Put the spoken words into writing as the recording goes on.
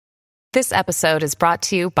This episode is brought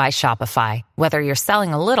to you by Shopify. Whether you're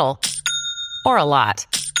selling a little or a lot,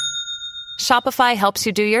 Shopify helps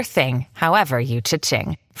you do your thing, however you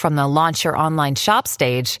cha-ching. From the launch your online shop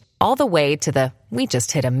stage, all the way to the we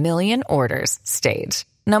just hit 1 million orders stage.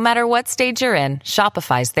 No matter what stage you're in,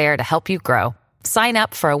 Shopify's there to help you grow. Sign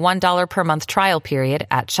up for a $1 per month trial period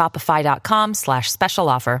at shopify.com/special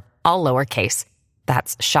offer, all lowercase.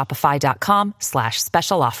 That's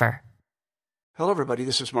shopify.com/special offer. Hello, everybody.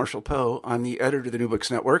 This is Marshall Poe. I'm the editor of the New Books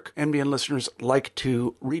Network. NBN listeners like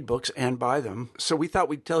to read books and buy them. So we thought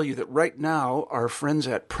we'd tell you that right now, our friends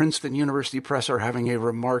at Princeton University Press are having a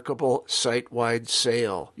remarkable site-wide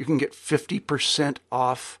sale. You can get 50%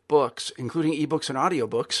 off books, including ebooks and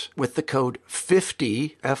audiobooks, with the code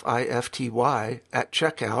 50, F-I-F-T-Y, at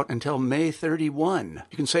checkout until May 31.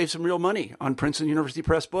 You can save some real money on Princeton University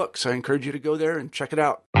Press books. I encourage you to go there and check it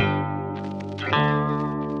out.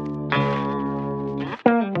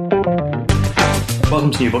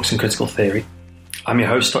 Welcome to New Books in Critical Theory. I'm your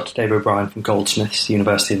host, Dr. Dave O'Brien from Goldsmiths, the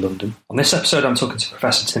University of London. On this episode, I'm talking to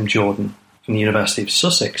Professor Tim Jordan from the University of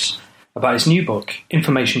Sussex about his new book,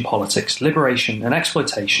 Information Politics, Liberation and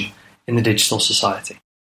Exploitation in the Digital Society.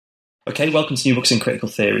 Okay, welcome to New Books in Critical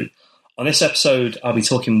Theory. On this episode, I'll be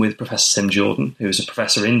talking with Professor Tim Jordan, who is a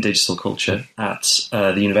professor in digital culture at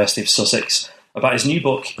the University of Sussex, about his new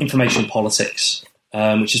book, Information Politics,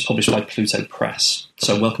 which is published by Pluto Press.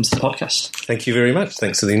 So welcome to the podcast. Thank you very much.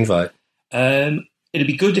 Thanks for the invite. It'd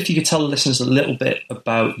be good if you could tell the listeners a little bit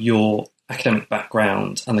about your academic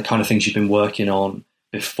background and the kind of things you've been working on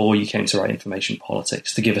before you came to write Information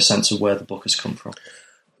Politics, to give a sense of where the book has come from.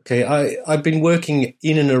 Okay, I've been working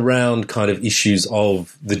in and around kind of issues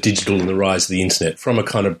of the digital and the rise of the internet from a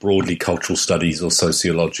kind of broadly cultural studies or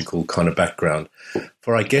sociological kind of background.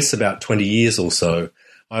 For, I guess, about 20 years or so,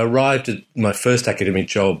 I arrived at my first academic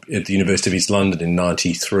job at the University of East London in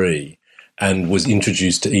 1993 and was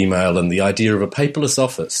introduced to email and the idea of a paperless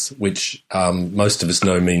office, which most of us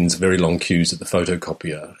know means very long queues at the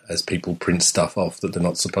photocopier as people print stuff off that they're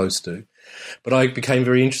not supposed to. But I became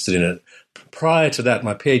very interested in it. Prior to that,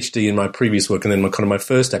 my PhD and my previous work, and then my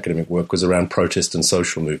first academic work, was around protest and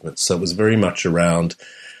social movements. So it was very much around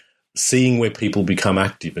seeing where people become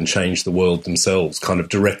active and change the world themselves kind of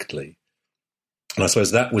directly. And I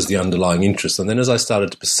suppose that was the underlying interest. And then as I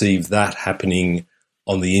started to perceive that happening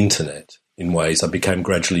on the internet in ways, I became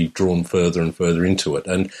gradually drawn further and further into it.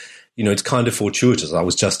 And, you know, it's kind of fortuitous. I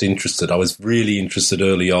was just interested. I was really interested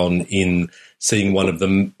early on in seeing one of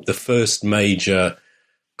the first major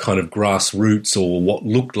kind of grassroots or what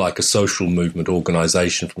looked like a social movement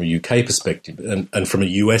organisation from a UK perspective, and from a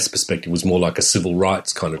US perspective was more like a civil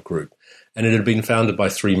rights kind of group. And it had been founded by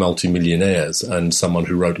 3 multimillionaires and someone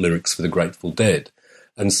who wrote lyrics for the Grateful Dead.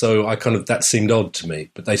 And so that seemed odd to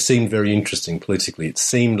me, but they seemed very interesting politically. It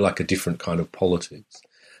seemed like a different kind of politics.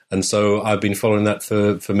 And so I've been following that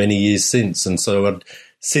for many years since. And so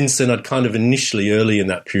since then, I'd kind of initially, early in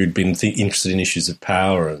that period, been interested in issues of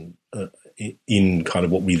power and in kind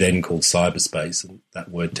of what we then called cyberspace. And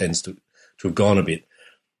that word tends to have gone a bit.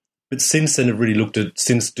 But since then,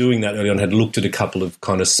 since doing that early on, had looked at a couple of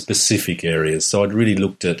kind of specific areas. So I'd really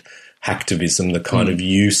looked at hacktivism, the kind of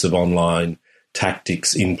use of online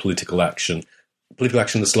tactics in political action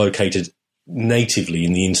that's located natively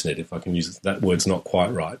in the internet, if I can use it. That word's not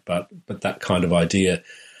quite right, but that kind of idea.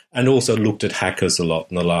 And also looked at hackers a lot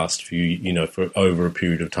in the last few, for over a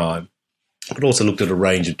period of time. But also looked at a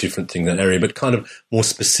range of different things in that area, but kind of more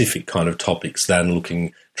specific kind of topics than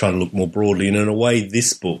trying to look more broadly. And in a way,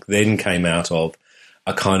 this book then came out of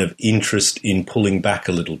a kind of interest in pulling back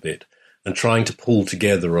a little bit and trying to pull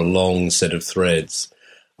together a long set of threads.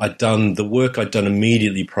 The work I'd done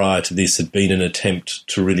immediately prior to this had been an attempt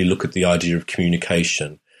to really look at the idea of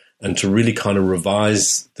communication and to really kind of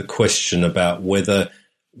revise the question about whether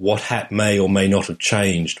what may or may not have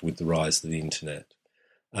changed with the rise of the internet,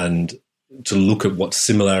 and to look at what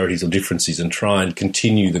similarities or differences and try and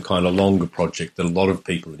continue the kind of longer project that a lot of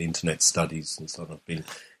people in internet studies and so on have been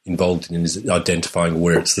involved in, is identifying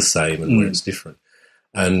where it's the same and where it's different.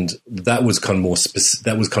 And that was kind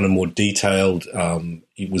of more detailed.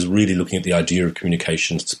 It was really looking at the idea of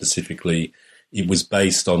communication specifically. It was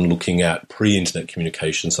based on looking at pre-internet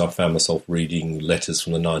communication. So I found myself reading letters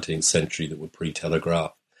from the 19th century that were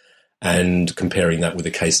pre-telegraph and comparing that with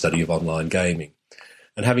a case study of online gaming.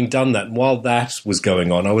 And having done that, while that was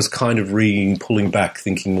going on, I was kind of reading, pulling back,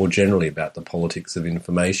 thinking more generally about the politics of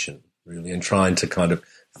information, really, and trying to kind of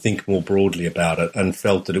think more broadly about it, and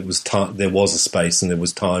felt that it was there was a space and there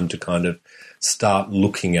was time to kind of start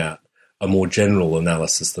looking at a more general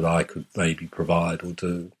analysis that I could maybe provide or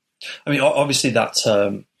do. I mean, obviously that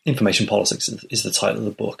Information Politics is the title of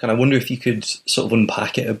the book, and I wonder if you could sort of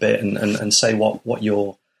unpack it a bit and say what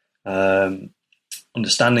your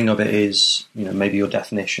understanding of it is, maybe your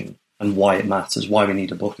definition and why it matters, why we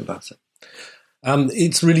need a book about it.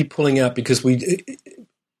 It's really pulling out because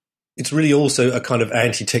it's really also a kind of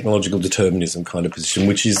anti-technological determinism kind of position,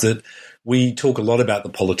 which is that we talk a lot about the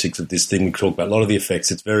politics of this thing. We talk about a lot of the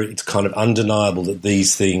effects. It's kind of undeniable that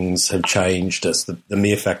these things have changed us. The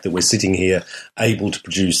mere fact that we're sitting here able to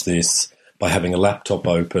produce this by having a laptop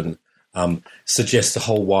open suggests a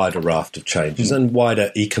whole wider raft of changes and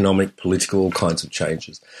wider economic, political, all kinds of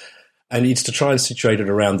changes. And it's to try and situate it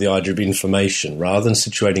around the idea of information rather than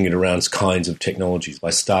situating it around kinds of technologies by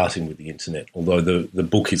starting with the internet. Although the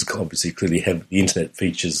book is obviously clearly heavy, the internet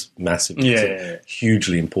features massively. It's a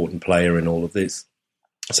hugely important player in all of this.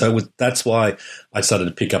 So that's why I started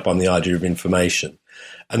to pick up on the idea of information.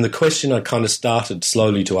 And the question I kind of started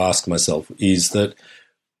slowly to ask myself is that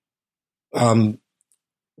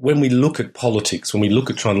when we look at politics, when we look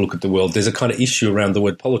at trying to look at the world, there's a kind of issue around the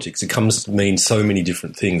word politics. It comes to mean so many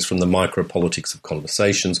different things, from the micro-politics of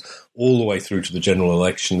conversations all the way through to the general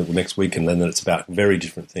election of the next week, and then it's about very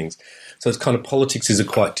different things. So it's kind of politics is a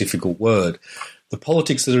quite difficult word. The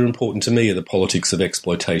politics that are important to me are the politics of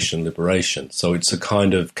exploitation and liberation. So it's a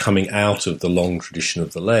kind of coming out of the long tradition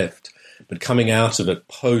of the left, but coming out of it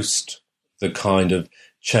post the kind of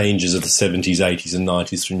changes of the 70s, 80s and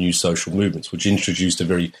 90s through new social movements, which introduced a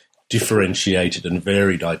very differentiated and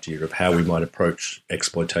varied idea of how we might approach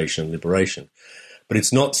exploitation and liberation. But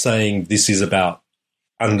it's not saying this is about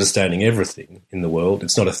understanding everything in the world.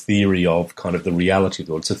 It's not a theory of kind of the reality of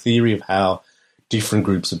the world. It's a theory of how different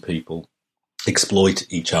groups of people exploit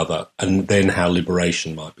each other and then how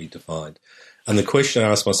liberation might be defined. And the question I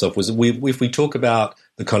asked myself was, if we talk about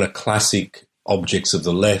the kind of classic objects of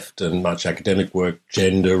the left and much academic work,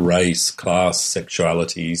 gender, race, class,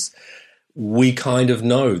 sexualities, we kind of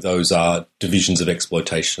know those are divisions of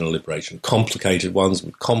exploitation and liberation, complicated ones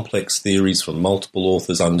with complex theories from multiple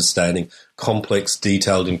authors understanding complex,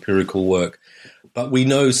 detailed empirical work. But we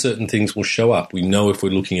know certain things will show up. We know if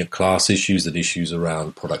we're looking at class issues, that issues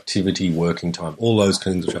around productivity, working time, all those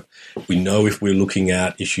kinds of stuff. We know if we're looking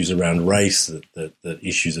at issues around race, that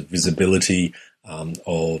issues of visibility,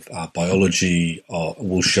 of biology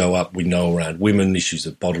will show up. We know around women, issues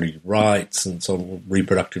of bodily rights and so on,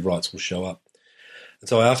 reproductive rights will show up. And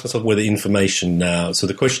so I asked myself whether information now, so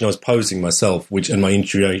the question I was posing myself, and my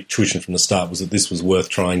intuition from the start was that this was worth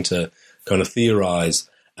trying to kind of theorize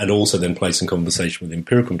and also then place in conversation with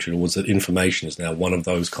empirical material, was that information is now one of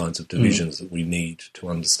those kinds of divisions that we need to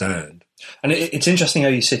understand. And it's interesting how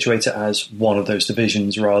you situate it as one of those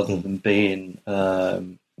divisions rather than being a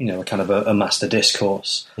kind of a master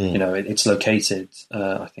discourse. It's located,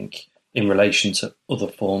 I think, in relation to other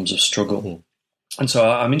forms of struggle. And so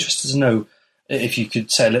I'm interested to know if you could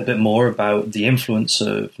say a little bit more about the influence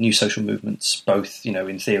of new social movements, both,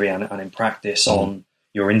 in theory and in practice, on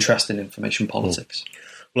your interest in information politics.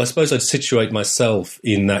 Well, I suppose I'd situate myself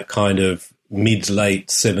in that kind of mid-late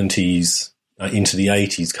 70s into the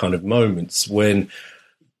 80s kind of moments when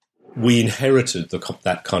we inherited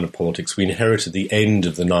that kind of politics. We inherited the end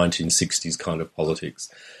of the 1960s kind of politics.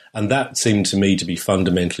 And that seemed to me to be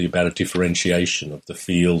fundamentally about a differentiation of the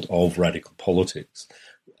field of radical politics.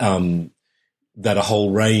 That a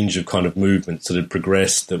whole range of kind of movements that had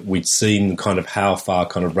progressed, that we'd seen kind of how far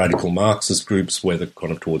kind of radical Marxist groups, whether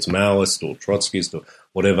kind of towards Maoist or Trotskyist or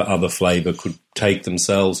whatever other flavour, could take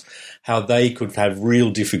themselves, how they could have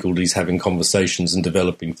real difficulties having conversations and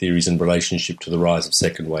developing theories in relationship to the rise of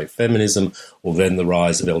second-wave feminism, or then the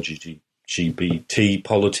rise of LGBT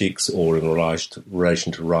politics, or in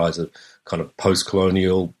relation to the rise of kind of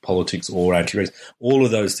post-colonial politics or anti-race, all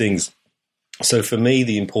of those things. So for me,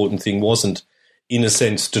 the important thing wasn't, in a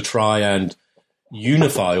sense, to try and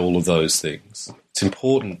unify all of those things. It's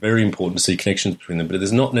important, very important to see connections between them, but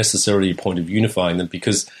there's not necessarily a point of unifying them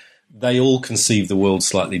because they all conceive the world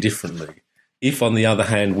slightly differently. If, on the other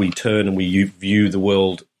hand, we turn and we view the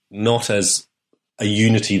world not as a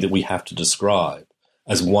unity that we have to describe,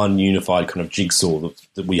 as one unified kind of jigsaw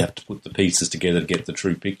that we have to put the pieces together to get the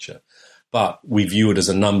true picture, but we view it as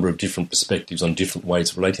a number of different perspectives on different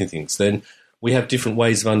ways of relating things, then we have different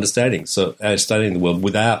ways of understanding the world,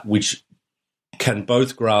 without which can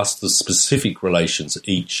both grasp the specific relations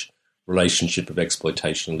each relationship of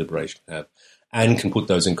exploitation and liberation have, and can put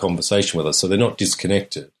those in conversation with us. So they're not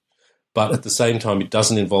disconnected. But at the same time, it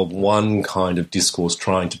doesn't involve one kind of discourse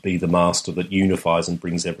trying to be the master that unifies and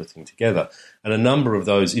brings everything together. And a number of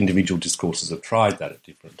those individual discourses have tried that at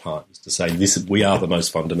different times, to say we are the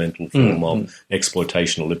most fundamental form of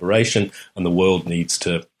exploitation or liberation, and the world needs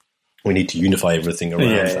to We need to unify everything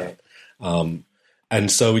around that. And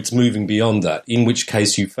so it's moving beyond that, in which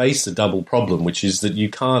case you face a double problem, which is that you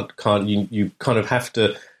kind of have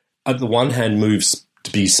to, at the one hand, move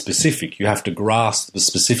to be specific. You have to grasp the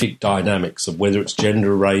specific dynamics of whether it's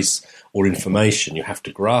gender, race, or information. You have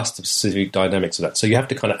to grasp the specific dynamics of that. So you have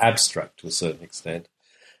to kind of abstract to a certain extent.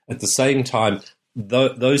 At the same time,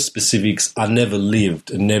 those specifics are never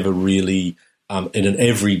lived and never really, in an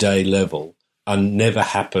everyday level, and never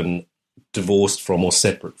happen divorced from or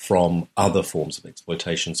separate from other forms of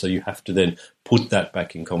exploitation. So you have to then put that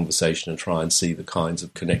back in conversation and try and see the kinds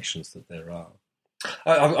of connections that there are.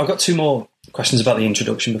 I've got two more questions about the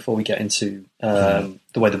introduction before we get into the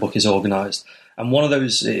way the book is organised. And one of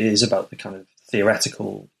those is about the kind of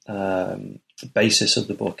theoretical basis of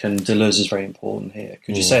the book, and Deleuze is very important here.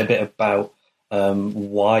 Could you say a bit about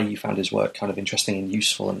why you found his work kind of interesting and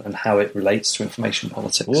useful, and how it relates to information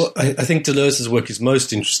politics? Well, I think Deleuze's work is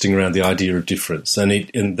most interesting around the idea of difference, and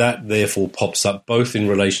that therefore pops up both in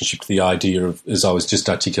relationship to the idea of, as I was just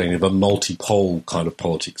articulating, of a multipole kind of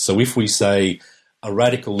politics. So if we say a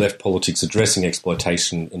radical left politics addressing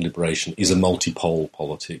exploitation and liberation is a multipole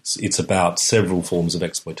politics, it's about several forms of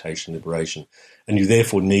exploitation and liberation, and you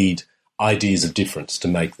therefore need ideas of difference to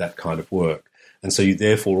make that kind of work. And so you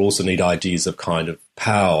therefore also need ideas of kind of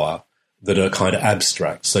power that are kind of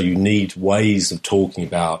abstract. So you need ways of talking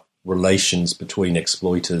about relations between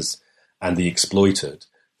exploiters and the exploited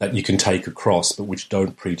that you can take across, but which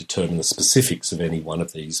don't predetermine the specifics of any one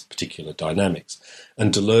of these particular dynamics.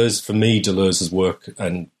 And Deleuze, for me, Deleuze's work,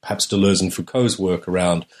 and perhaps Deleuze and Foucault's work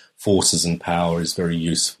around forces and power, is very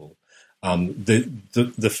useful.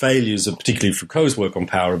 The failures of particularly Foucault's work on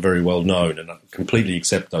power are very well known, and I completely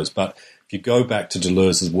accept those. But if you go back to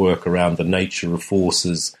Deleuze's work around the nature of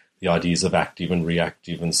forces, the ideas of active and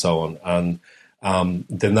reactive and so on,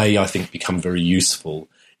 then they, I think, become very useful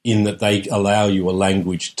in that they allow you a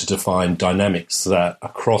language to define dynamics that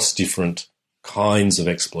across different kinds of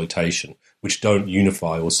exploitation, which don't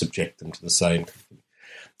unify or subject them to the same.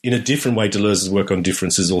 In a different way, Deleuze's work on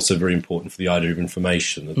difference is also very important for the idea of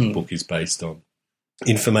information that the book is based on.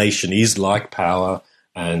 Information is like power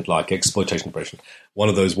and like exploitation and liberation, one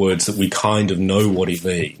of those words that we kind of know what it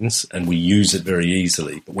means and we use it very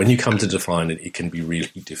easily. But when you come to define it, it can be really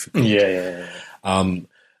difficult. And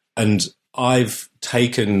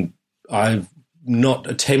I'm not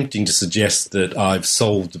attempting to suggest that I've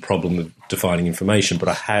solved the problem of defining information, but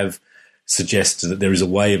I have suggested that there is a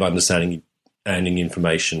way of understanding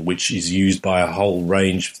information which is used by a whole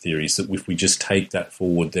range of theories, that if we just take that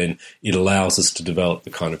forward, then it allows us to develop the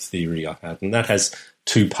kind of theory I had. And that has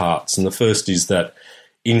two parts. And the first is that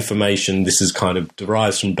information, this is kind of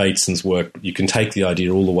derives from Bateson's work, but you can take the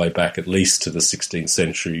idea all the way back at least to the 16th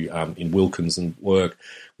century in Wilkinson's work,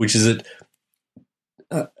 which is that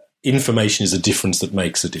information is a difference that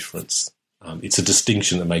makes a difference. It's a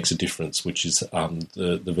distinction that makes a difference, which is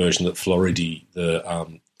the version that Floridi,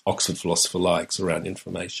 the Oxford philosopher, likes around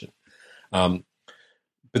information.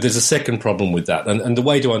 But there's a second problem with that, and the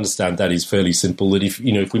way to understand that is fairly simple. That if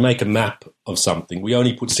we make a map of something, we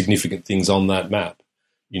only put significant things on that map.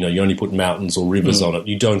 You only put mountains or rivers on it.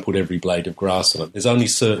 You don't put every blade of grass on it. There's only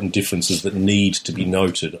certain differences that need to be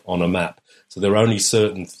noted on a map. So there are only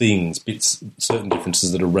certain things, certain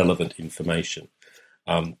differences that are relevant information.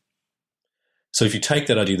 So if you take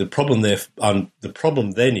that idea, the problem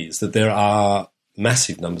then is that there are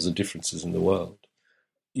massive numbers of differences in the world.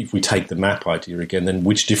 If we take the map idea again, then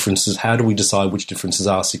how do we decide which differences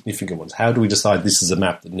are significant ones? How do we decide this is a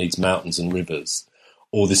map that needs mountains and rivers,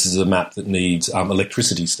 or this is a map that needs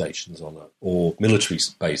electricity stations on it, or military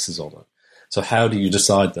bases on it? So how do you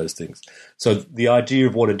decide those things? So the idea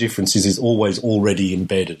of what a difference is always already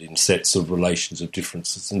embedded in sets of relations of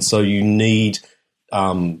differences. And so you need,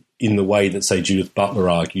 in the way that, say, Judith Butler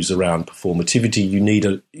argues around performativity, you need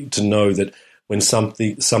to know that when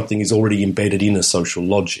something is already embedded in a social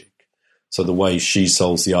logic. So the way she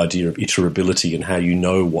solves the idea of iterability and how you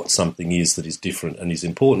know what something is that is different and is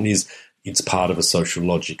important is it's part of a social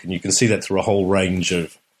logic. And you can see that through a whole range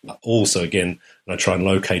of, also again, and I try and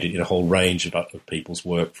locate it in a whole range of people's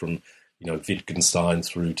work, from Wittgenstein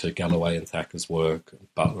through to Galloway and Thacker's work,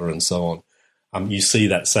 Butler and so on. You see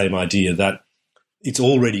that same idea that it's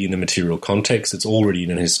already in a material context, it's already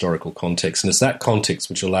in an historical context, and it's that context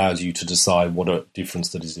which allows you to decide what a difference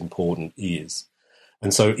that is important is.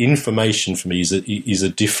 And so information for me is a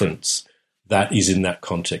difference that is in that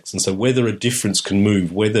context. And so whether a difference can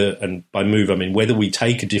move, and by move I mean whether we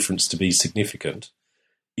take a difference to be significant,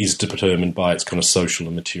 is determined by its kind of social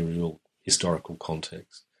and material historical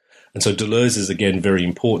context. And so Deleuze is, again, very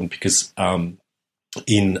important because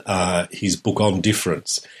in his book on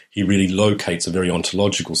difference, he really locates a very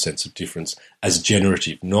ontological sense of difference as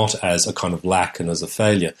generative, not as a kind of lack and as a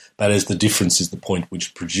failure, but as the difference is the point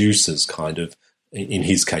which produces kind of, in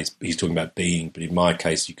his case, he's talking about being, but in my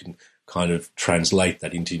case, you can kind of translate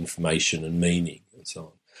that into information and meaning and so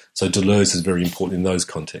on. So Deleuze is very important in those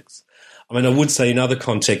contexts. I mean, I would say in other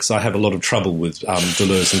contexts, I have a lot of trouble with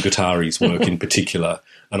Deleuze and Guattari's work in particular,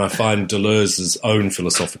 and I find Deleuze's own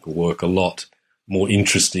philosophical work a lot more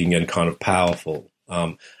interesting and kind of powerful.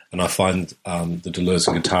 And I find the Deleuze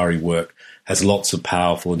and Guattari work has lots of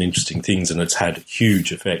powerful and interesting things, and it's had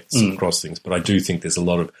huge effects across things. But I do think there's a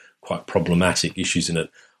lot of quite problematic issues in it,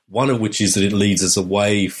 one of which is that it leads us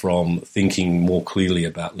away from thinking more clearly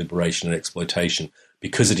about liberation and exploitation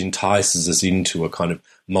because it entices us into a kind of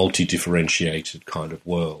multi-differentiated kind of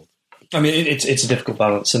world. I mean, it's a difficult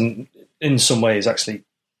balance, and in some ways, actually,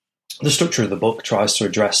 the structure of the book tries to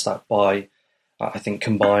address that by, I think,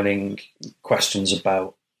 combining questions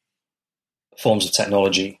about forms of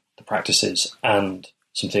technology, the practices, and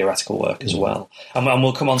some theoretical work as well. And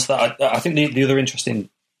we'll come on to that. I think the other interesting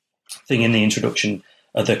thing in the introduction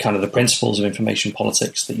are the kind of the principles of information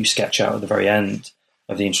politics that you sketch out at the very end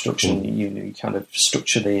of the introduction. You kind of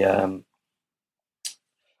structure the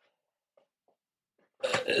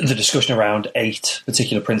discussion around 8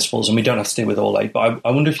 particular principles, and we don't have to deal with all 8, but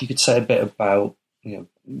I wonder if you could say a bit about,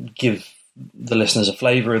 give the listeners a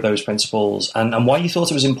flavour of those principles and why you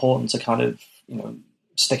thought it was important to kind of,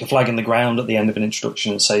 stick a flag in the ground at the end of an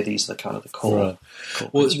introduction and say these are the kind of the core.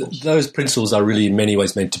 Well, those principles are really in many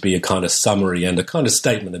ways meant to be a kind of summary and a kind of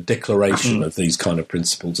statement, a declaration of these kind of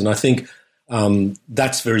principles. And I think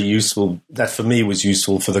that's very useful. That for me was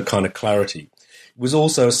useful for the kind of clarity. It was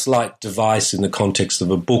also a slight device in the context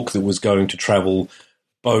of a book that was going to travel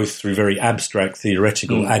both through very abstract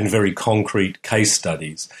theoretical and very concrete case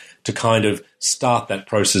studies to kind of start that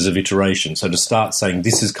process of iteration. So to start saying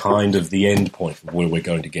this is kind of the end point of where we're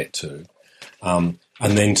going to get to, and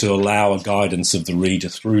then to allow a guidance of the reader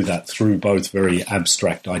through that, through both very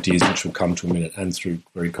abstract ideas, which we'll come to in a minute, and through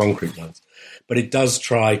very concrete ones. But it does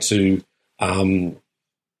try to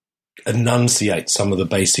enunciate some of the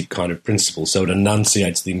basic kind of principles. So it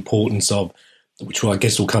enunciates the importance of, which I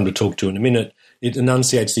guess we'll come to talk to in a minute, it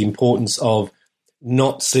enunciates the importance of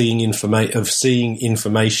not seeing seeing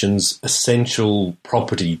information's essential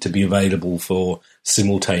property to be available for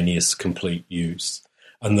simultaneous complete use.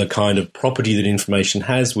 And the kind of property that information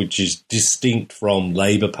has, which is distinct from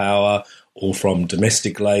labour power or from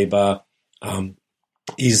domestic labour,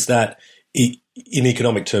 is that in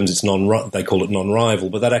economic terms they call it non-rival,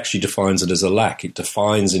 but that actually defines it as a lack. It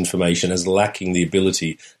defines information as lacking the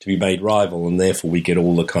ability to be made rival, and therefore we get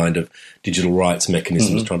all the kind of digital rights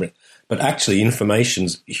mechanisms trying to. But actually,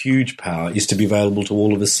 information's huge power is to be available to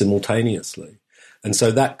all of us simultaneously. And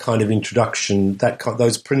so that kind of introduction,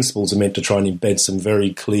 those principles are meant to try and embed some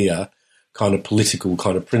very clear kind of political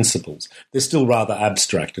kind of principles. They're still rather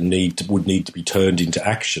abstract and would need to be turned into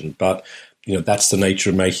action, but that's the nature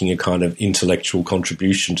of making a kind of intellectual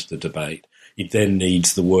contribution to the debate. It then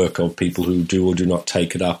needs the work of people who do or do not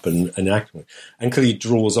take it up and act on it. And clearly it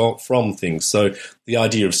draws from things. So the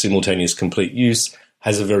idea of simultaneous complete use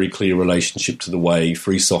has a very clear relationship to the way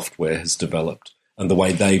free software has developed and the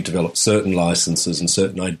way they've developed certain licenses and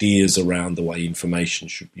certain ideas around the way information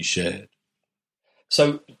should be shared.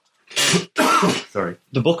 So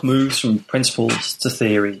the book moves from principles to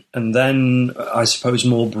theory, and then I suppose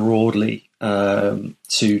more broadly to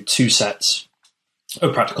 2 sets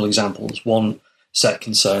of practical examples. One set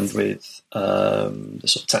concerned with the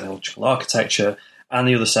sort of technological architecture, and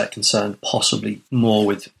the other set concerned possibly more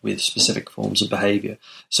with specific forms of behaviour.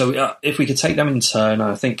 So if we could take them in turn,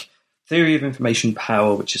 I think Theory of Information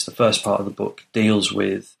Power, which is the first part of the book, deals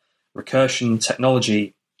with recursion,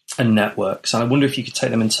 technology, and networks. And I wonder if you could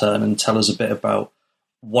take them in turn and tell us a bit about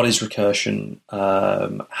what is recursion,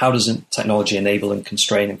 how does technology enable and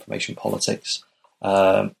constrain information politics,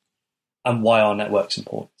 and why are networks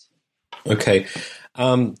important? Okay.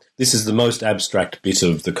 This is the most abstract bit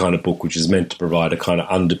of the kind of book, which is meant to provide a kind of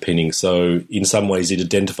underpinning. So in some ways it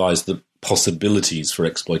identifies the possibilities for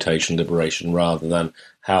exploitation liberation rather than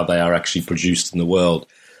how they are actually produced in the world.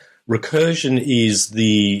 Recursion is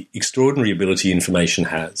the extraordinary ability information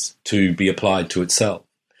has to be applied to itself.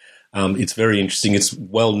 It's very interesting. It's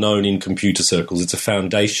well known in computer circles. It's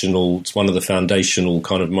one of the foundational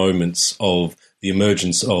kind of moments of the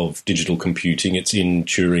emergence of digital computing. It's in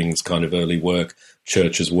Turing's kind of early work,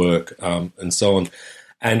 Church's work, and so on.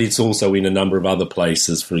 And it's also in a number of other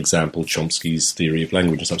places, for example, Chomsky's theory of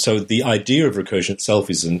language and stuff. So the idea of recursion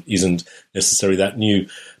itself isn't necessarily that new.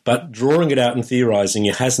 But drawing it out and theorizing,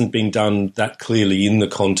 it hasn't been done that clearly in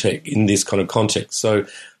this kind of context. So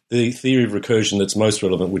the theory of recursion that's most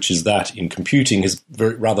relevant, which is that in computing, is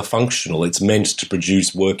rather functional. It's meant to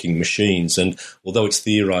produce working machines. And although it's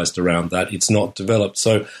theorized around that, it's not developed.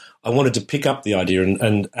 So I wanted to pick up the idea.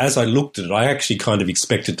 And as I looked at it, I actually kind of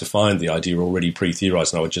expected to find the idea already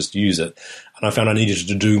pre-theorized and I would just use it. And I found I needed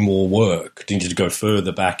to do more work, needed to go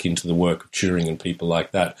further back into the work of Turing and people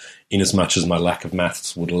like that, in as much as my lack of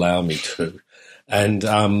maths would allow me to. And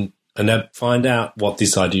then find out what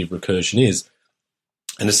this idea of recursion is.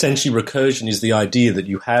 And essentially, recursion is the idea that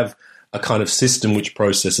you have a kind of system which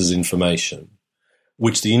processes information,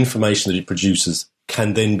 which the information that it produces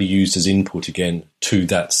can then be used as input again to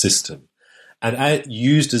that system. And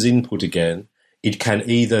used as input again, it can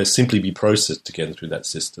either simply be processed again through that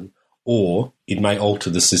system, or it may alter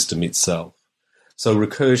the system itself. So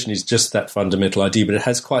recursion is just that fundamental idea, but it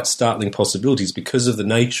has quite startling possibilities because of the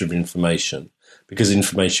nature of information, because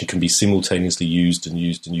information can be simultaneously used and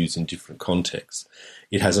used and used in different contexts.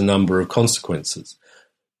 It has a number of consequences.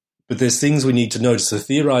 But there's things we need to notice. So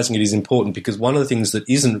theorizing it is important because one of the things that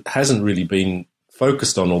hasn't really been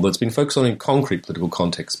focused on, or that's been focused on in concrete political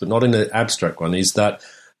context, but not in an abstract one, is that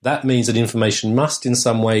means that information must in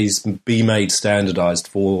some ways be made standardized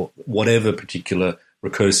for whatever particular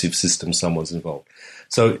recursive system someone's involved.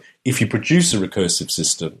 So if you produce a recursive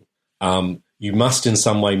system, you must in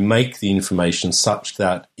some way make the information such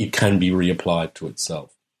that it can be reapplied to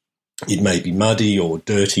itself. It may be muddy or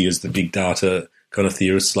dirty, as the big data kind of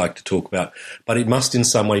theorists like to talk about, but it must in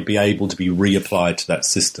some way be able to be reapplied to that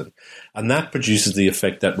system. And that produces the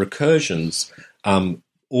effect that recursions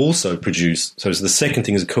also produce. So the second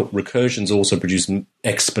thing is recursions also produce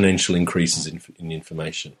exponential increases in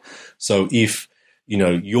information. So if,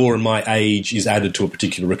 your and my age is added to a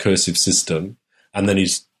particular recursive system and then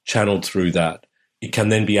is channeled through that, it can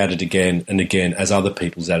then be added again and again as other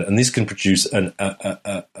people's added. And this can produce an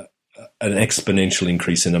exponential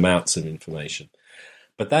increase in amounts of information.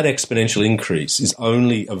 But that exponential increase is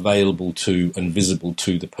only available to and visible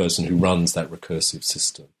to the person who runs that recursive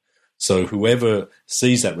system. So whoever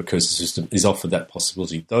sees that recursive system is offered that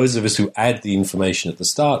possibility. Those of us who add the information at the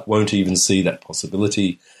start won't even see that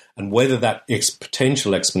possibility. And whether that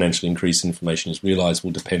potential exponential increase in information is realized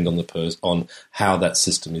will depend on on how that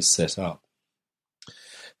system is set up.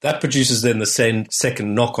 That produces then the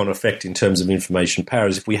second knock-on effect in terms of information power.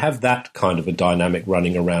 Is if we have that kind of a dynamic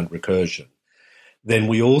running around recursion, then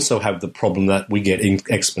we also have the problem that we get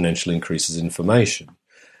exponential increases in information.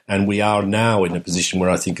 And we are now in a position where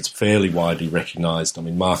I think it's fairly widely recognized. I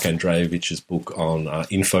mean, Mark Andreevich's book on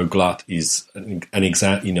InfoGlut is an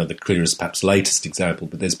example, the clearest, perhaps latest example,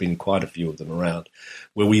 but there's been quite a few of them around,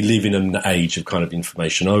 where we live in an age of kind of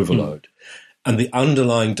information overload. And the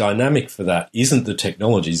underlying dynamic for that isn't the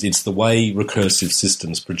technologies, it's the way recursive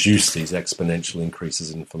systems produce these exponential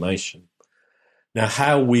increases in information. Now,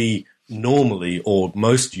 how we normally or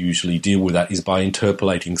most usually deal with that is by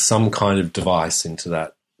interpolating some kind of device into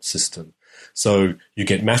that system. So you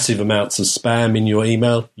get massive amounts of spam in your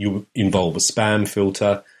email, you involve a spam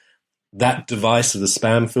filter. That device of the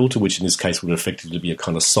spam filter, which in this case would effectively be a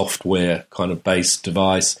kind of software kind of based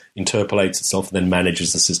device, interpolates itself and then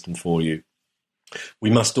manages the system for you. We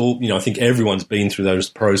must all, I think everyone's been through those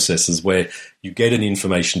processes where you get an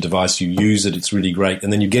information device, you use it, it's really great,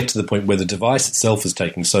 and then you get to the point where the device itself is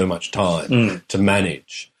taking so much time to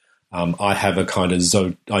manage. I have a kind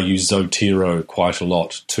of I use Zotero quite a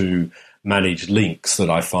lot to manage links that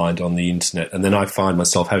I find on the internet, and then I find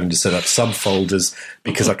myself having to set up subfolders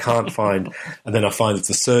because I can't find, and then I find that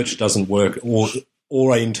the search doesn't work,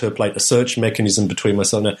 or I interpolate a search mechanism between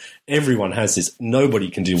myself. Now, everyone has this. Nobody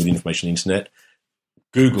can deal with the information internet.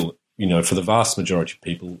 Google, for the vast majority of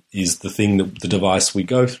people, is the thing that the device we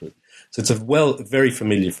go through. So it's a very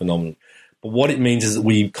familiar phenomenon. But what it means is that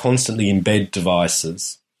we constantly embed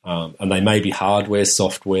devices, and they may be hardware,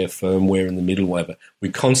 software, firmware in the middle, whatever. We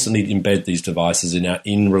constantly embed these devices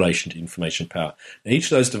in relation to information power. Now,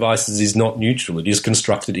 each of those devices is not neutral. It is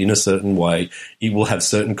constructed in a certain way. It will have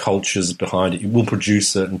certain cultures behind it. It will produce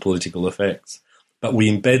certain political effects. But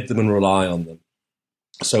we embed them and rely on them.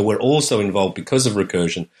 So we're also involved, because of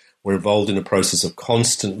recursion, we're involved in a process of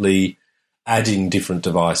constantly adding different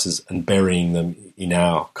devices and burying them in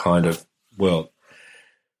our kind of world.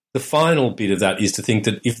 The final bit of that is to think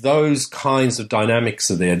that if those kinds of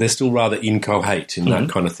dynamics are there, they're still rather inchoate in that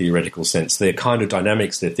kind of theoretical sense. They're kind of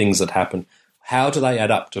dynamics, they're things that happen. How do they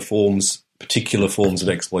add up to particular forms of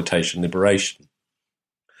exploitation, liberation?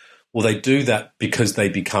 Well, they do that because they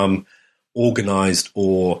become organized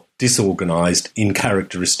or disorganized in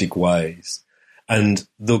characteristic ways. And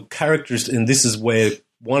and this is where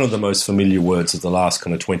one of the most familiar words of the last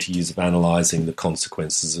kind of 20 years of analyzing the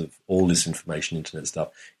consequences of all this information internet stuff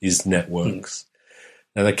is networks.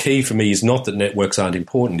 Now, the key for me is not that networks aren't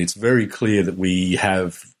important. It's very clear that we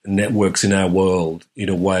have networks in our world in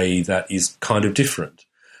a way that is kind of different,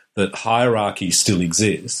 that hierarchies still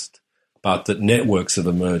exist, but that networks have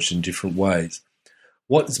emerged in different ways.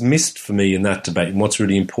 What's missed for me in that debate, and what's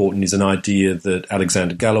really important, is an idea that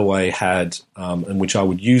Alexander Galloway had, and which I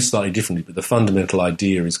would use slightly differently, but the fundamental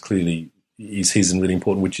idea is his and really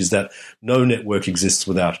important, which is that no network exists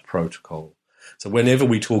without a protocol. So whenever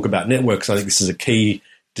we talk about networks, I think this is a key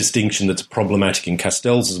distinction that's problematic in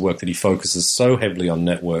Castells' work, that he focuses so heavily on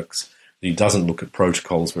networks that he doesn't look at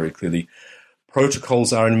protocols very clearly.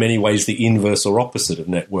 Protocols are in many ways the inverse or opposite of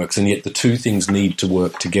networks, and yet the two things need to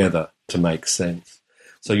work together to make sense.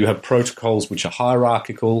 So you have protocols which are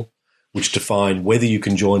hierarchical, which define whether you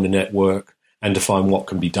can join the network and define what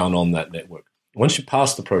can be done on that network. Once you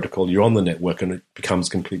pass the protocol, you're on the network and it becomes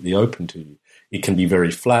completely open to you. It can be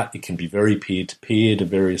very flat. It can be very peer-to-peer to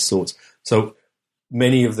various sorts. So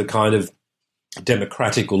many of the kind of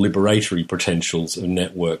democratic or liberatory potentials of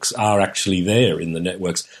networks are actually there in the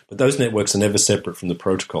networks, but those networks are never separate from the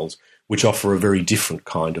protocols, which offer a very different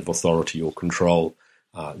kind of authority or control.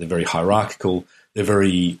 They're very hierarchical. They're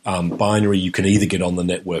very binary. You can either get on the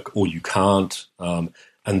network or you can't.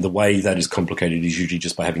 And the way that is complicated is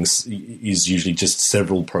usually just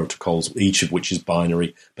several protocols, each of which is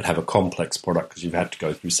binary, but have a complex product because you've had to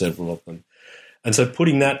go through several of them. And so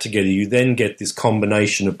putting that together, you then get this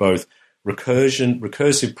combination of both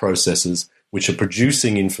recursive processes, which are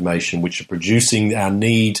producing information, which are producing our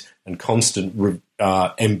need and constant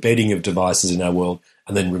embedding of devices in our world,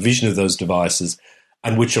 and then revision of those devices,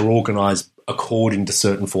 and which are organized according to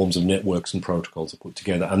certain forms of networks and protocols are put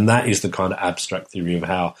together. And that is the kind of abstract theory of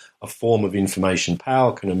how a form of information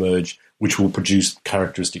power can emerge, which will produce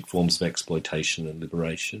characteristic forms of exploitation and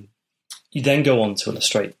liberation. You then go on to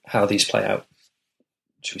illustrate how these play out,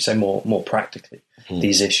 should we say more practically,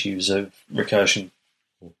 these issues of recursion,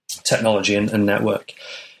 technology and network,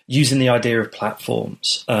 using the idea of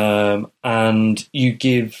platforms. And you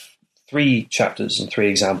give 3 chapters and 3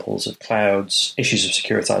 examples of clouds, issues of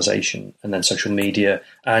securitization, and then social media.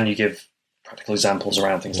 And you give practical examples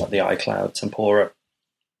around things like the iCloud, Tempora,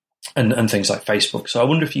 and things like Facebook. So I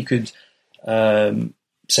wonder if you could,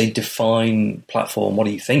 define platform. What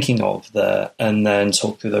are you thinking of there? And then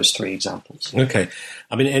talk through those 3 examples. Okay.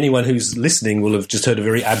 I mean, anyone who's listening will have just heard a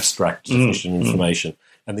very abstract definition of information.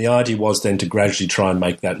 And the idea was then to gradually try and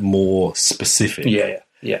make that more specific.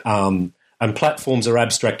 Yeah. And platforms are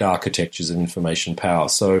abstract architectures of information power.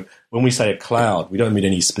 So when we say a cloud, we don't mean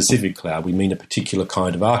any specific cloud. We mean a particular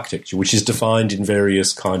kind of architecture, which is defined in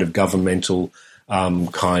various kind of governmental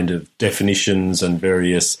kind of definitions and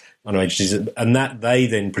various agencies. And that they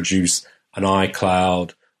then produce an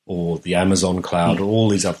iCloud or the Amazon cloud or all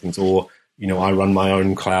these other things. Or, I run my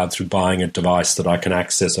own cloud through buying a device that I can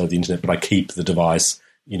access over the internet, but I keep the device,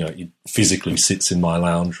 it physically sits in my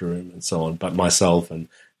lounge room and so on. But myself and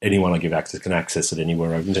anyone I give access can access it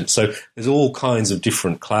anywhere over the internet. So there's all kinds of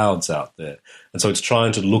different clouds out there. And so it's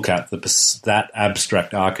trying to look at that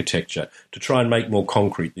abstract architecture to try and make more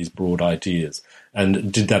concrete these broad ideas.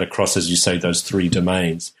 And did that across, as you say, those 3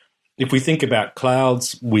 domains. If we think about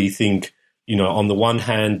clouds, we think, on the one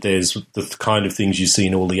hand, there's the kind of things you see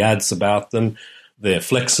in all the ads about them. They're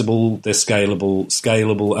flexible, they're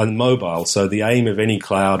scalable, and mobile. So the aim of any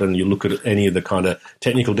cloud, and you look at any of the kind of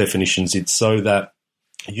technical definitions, it's so that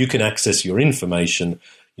you can access your information,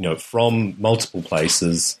 from multiple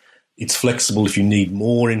places. It's flexible. If you need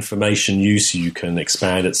more information use, you can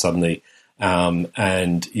expand it suddenly.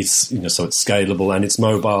 And it's, so it's scalable and it's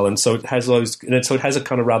mobile. And so it has so it has a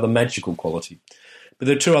kind of rather magical quality. But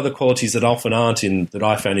there are 2 other qualities that often that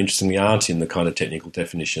I found interestingly aren't in the kind of technical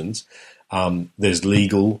definitions. There's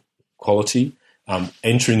legal quality.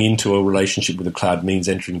 Entering into a relationship with the cloud means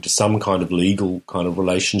entering into some kind of legal kind of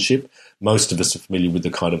relationship. Most of us are familiar with the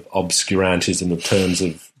kind of obscurantism of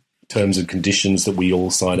terms and conditions that we all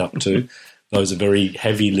sign up to. Those are very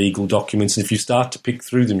heavy legal documents. And if you start to pick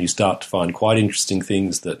through them, you start to find quite interesting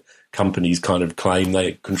things that companies kind of claim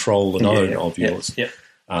they control and own of yours. Yeah.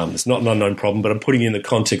 It's not an unknown problem, but I'm putting it in the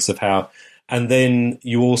context of how. And then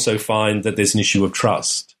you also find that there's an issue of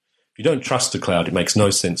trust. If you don't trust a cloud, it makes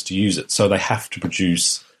no sense to use it. So they have to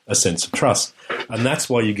produce a sense of trust. And that's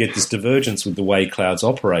why you get this divergence with the way clouds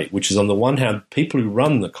operate, which is on the one hand, people who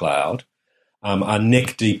run the cloud are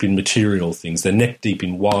neck deep in material things. They're neck deep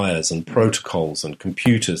in wires and protocols and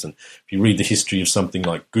computers. And if you read the history of something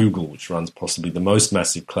like Google, which runs possibly the most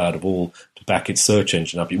massive cloud of all to back its search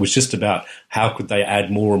engine up, it was just about how could they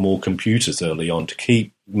add more and more computers early on to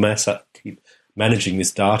keep managing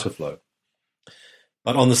this data flow.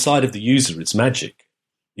 But on the side of the user, it's magic.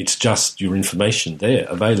 It's just your information there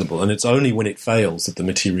available. And it's only when it fails that the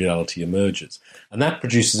materiality emerges. And that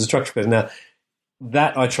produces a structure. Now,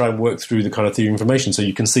 that I try and work through the kind of theory of information, so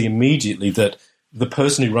you can see immediately that the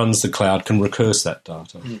person who runs the cloud can recurse that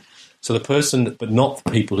data. So the person, but not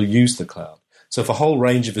the people who use the cloud. So if a whole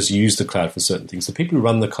range of us use the cloud for certain things, the people who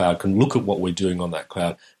run the cloud can look at what we're doing on that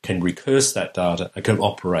cloud, can recurse that data, and can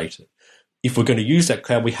operate it. If we're going to use that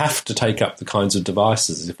cloud, we have to take up the kinds of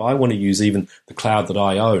devices. If I want to use even the cloud that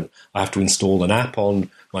I own, I have to install an app on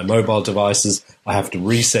my mobile devices. I have to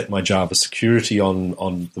reset my Java security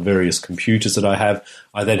on the various computers that I have.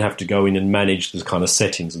 I then have to go in and manage the kind of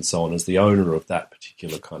settings and so on as the owner of that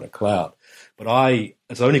particular kind of cloud. But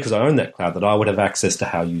it's only because I own that cloud that I would have access to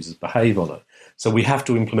how users behave on it. So we have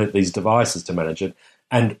to implement these devices to manage it.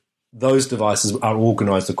 And those devices are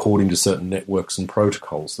organized according to certain networks and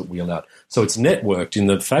protocols that we allow. So it's networked in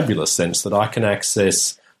the fabulous sense that I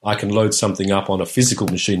can load something up on a physical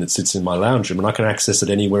machine that sits in my lounge room, and I can access it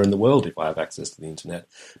anywhere in the world if I have access to the internet.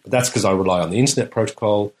 But that's because I rely on the internet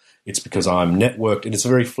protocol. It's because I'm networked, and it's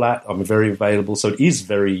very flat. I'm very available. So it is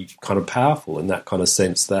very kind of powerful in that kind of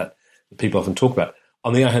sense that people often talk about.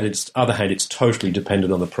 On the other hand, it's totally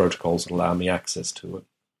dependent on the protocols that allow me access to it.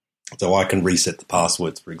 So I can reset the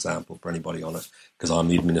passwords, for example, for anybody on it, because I'm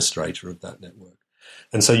the administrator of that network.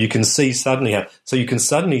 And so you can see suddenly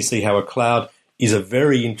how a cloud is a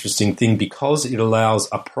very interesting thing, because it allows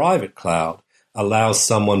a private cloud, allows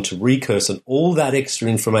someone to recurse, and all that extra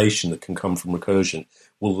information that can come from recursion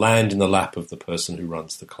will land in the lap of the person who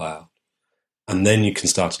runs the cloud. And then you can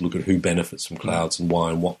start to look at who benefits from clouds and why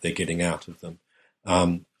and what they're getting out of them.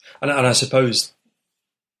 And I suppose,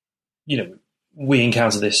 we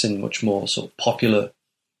encounter this in much more sort of popular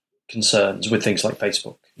concerns with things like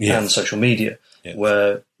Facebook and social media,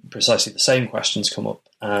 where precisely the same questions come up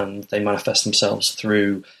and they manifest themselves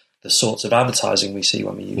through the sorts of advertising we see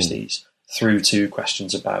when we use these, through to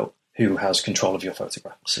questions about who has control of your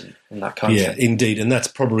photographs and that kind of thing. Yeah, indeed. And that's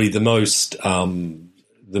probably the most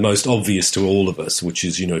obvious to all of us, which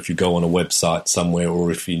is, if you go on a website somewhere,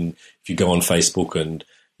 or if you go on Facebook and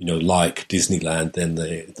like Disneyland, then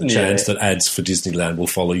the chance that ads for Disneyland will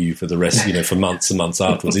follow you for the rest, for months and months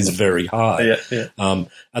afterwards is very high.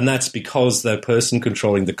 And that's because the person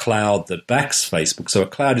controlling the cloud that backs Facebook. So a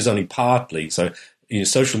cloud is only partly. So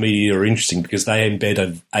social media are interesting because they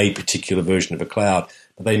embed a particular version of a cloud,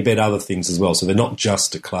 but they embed other things as well. So they're not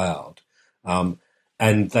just a cloud.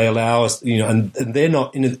 And they allow us, and they're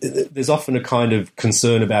not. There's often a kind of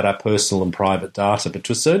concern about our personal and private data, but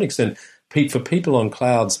to a certain extent, for people on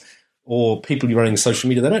clouds or people running social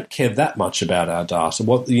media, they don't care that much about our data.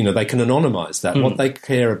 They can anonymize that. What they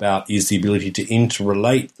care about is the ability to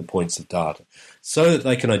interrelate the points of data, so that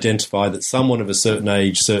they can identify that someone of a certain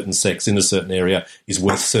age, certain sex, in a certain area is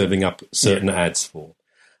worth serving up certain ads for.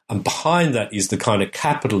 And behind that is the kind of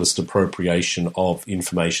capitalist appropriation of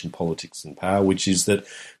information, politics, and power, which is that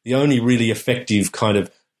the only really effective kind of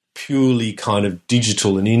purely kind of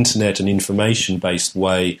digital and internet and information-based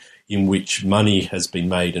way in which money has been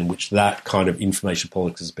made and which that kind of information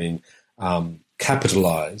politics has been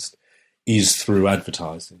capitalized is through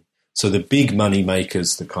advertising. So the big money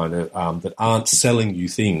makers, the kind of that aren't selling you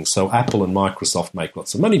things. So Apple and Microsoft make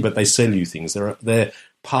lots of money, but they sell you things. They're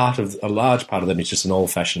part of a large part of them is just an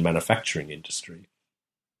old-fashioned manufacturing industry.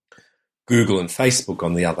 Google and Facebook,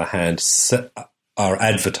 on the other hand, are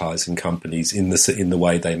advertising companies in the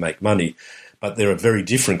way they make money. But they're a very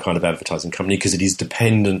different kind of advertising company because it is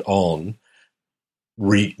dependent on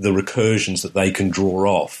the recursions that they can draw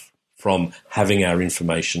off from having our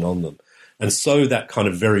information on them. And so that kind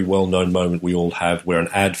of very well-known moment we all have where an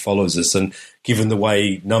ad follows us, and given the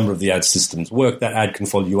way number of the ad systems work, that ad can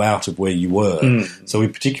follow you out of where you were. So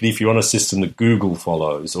particularly if you're on a system that Google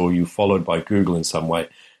follows, or you're followed by Google in some way,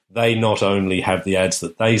 they not only have the ads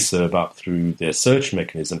that they serve up through their search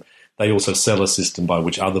mechanism, they also sell a system by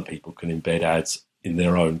which other people can embed ads in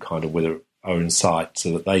their own kind of their own site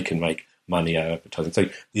so that they can make money out of advertising. So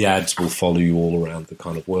the ads will follow you all around the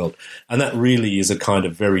kind of world. And that really is a kind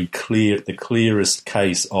of very the clearest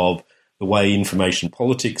case of the way information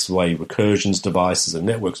politics, the way recursions, devices and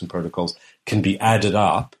networks and protocols can be added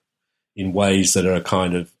up in ways that are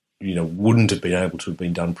kind of, wouldn't have been able to have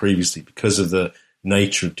been done previously because of the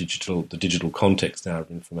nature of the digital context now of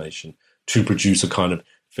information, to produce a kind of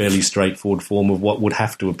fairly straightforward form of what would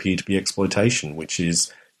have to appear to be exploitation, which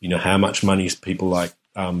is, how much money people like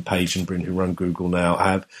Page and Brin, who run Google now,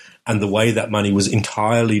 have, and the way that money was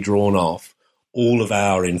entirely drawn off all of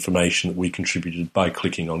our information that we contributed by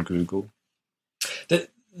clicking on Google. That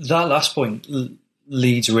last point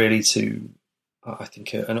leads really to, I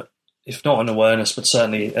think, if not an awareness, but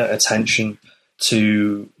certainly attention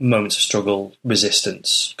to moments of struggle,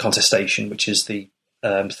 resistance, contestation, which is the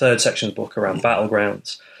third section of the book around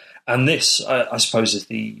battlegrounds. And this, I suppose, is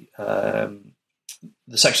the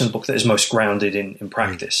section of the book that is most grounded in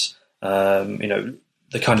practice.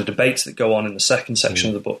 The kind of debates that go on in the second section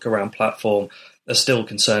of the book around platform are still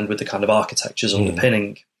concerned with the kind of architectures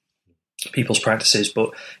underpinning people's practices.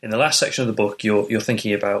 But in the last section of the book, you're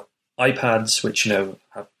thinking about iPads, which, have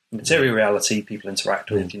material reality, people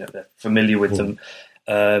interact with, they're familiar with them,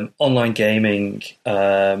 online gaming,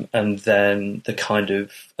 and then the kind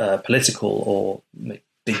of political or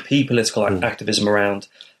BP political activism around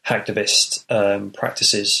hacktivist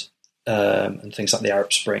practices and things like the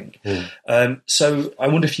Arab Spring. So I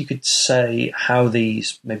wonder if you could say how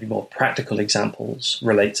these maybe more practical examples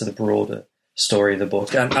relate to the broader story of the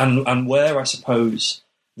book, and where, I suppose,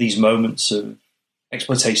 these moments of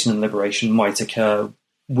exploitation and liberation might occur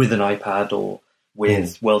with an iPad or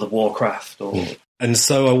with World of Warcraft or... And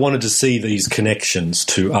so I wanted to see these connections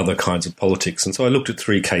to other kinds of politics. And so I looked at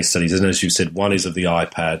 3 case studies. And as you said, one is of the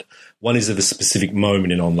iPad, one is of a specific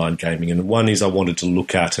moment in online gaming, and one is I wanted to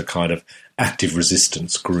look at a kind of active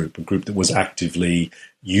resistance group, a group that was actively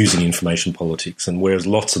using information politics. And whereas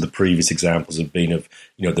lots of the previous examples have been of,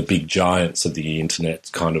 the big giants of the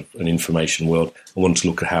internet, kind of an information world, I wanted to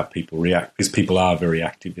look at how people react, because people are very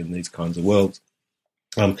active in these kinds of worlds.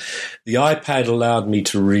 The iPad allowed me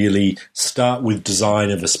to really start with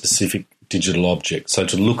design of a specific digital object. So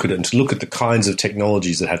to look at it and to look at the kinds of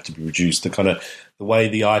technologies that had to be produced, the way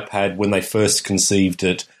the iPad, when they first conceived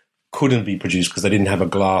it, couldn't be produced because they didn't have a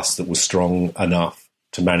glass that was strong enough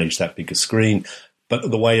to manage that bigger screen.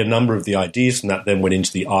 But the way a number of the ideas from that then went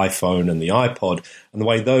into the iPhone and the iPod, and the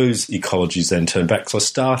way those ecologies then turned back. So I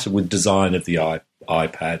started with design of the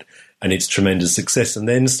iPad and its tremendous success, and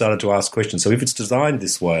then started to ask questions. So if it's designed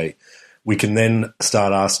this way, we can then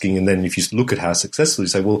start asking, and then if you look at how successful, you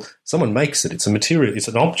say, well, someone makes it. It's a material, it's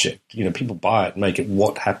an object. People buy it and make it.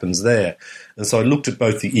 What happens there? And so I looked at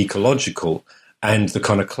both the ecological and the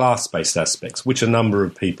kind of class-based aspects, which a number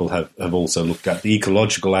of people have also looked at. The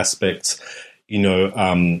ecological aspects,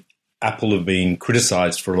 Apple have been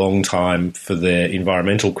criticised for a long time for their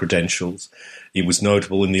environmental credentials. It was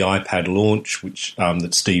notable in the iPad launch, which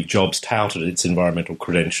that Steve Jobs touted its environmental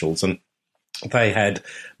credentials, and they had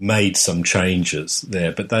made some changes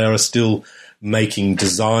there, but they are still making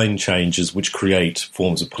design changes which create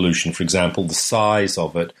forms of pollution. For example, the size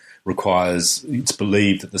of it it's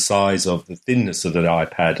believed that the size of the thinness of the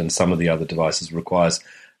iPad and some of the other devices requires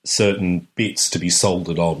certain bits to be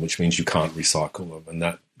soldered on, which means you can't recycle them, and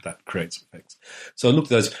that creates effects. So I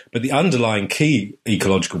looked at those, but the underlying key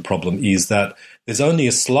ecological problem is that there's only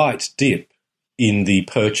a slight dip in the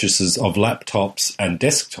purchases of laptops and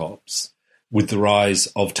desktops with the rise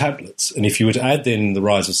of tablets. And if you were to add then the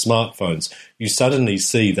rise of smartphones, you suddenly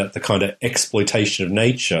see that the kind of exploitation of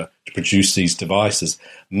nature to produce these devices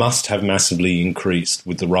must have massively increased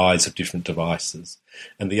with the rise of different devices.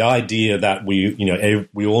 And the idea that we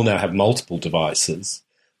all now have multiple devices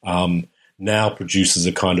now produces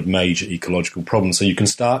a kind of major ecological problem. So you can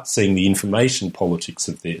start seeing the information politics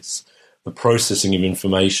of this, the processing of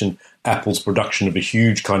information, Apple's production of a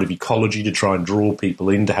huge kind of ecology to try and draw people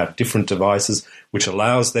in to have different devices, which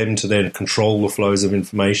allows them to then control the flows of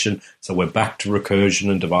information. So we're back to recursion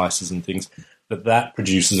and devices and things. That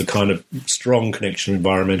produces a kind of strong connection to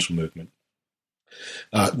environmental movement.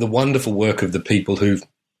 The wonderful work of the people who've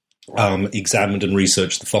examined and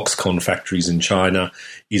researched the Foxconn factories in China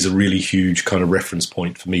is a really huge kind of reference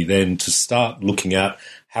point for me then to start looking at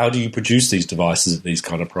how do you produce these devices at these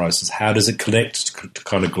kind of prices? How does it connect to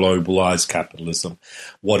kind of globalized capitalism?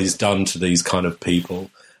 What is done to these kind of people?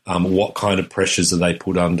 What kind of pressures are they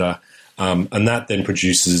put under? And that then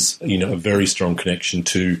produces, a very strong connection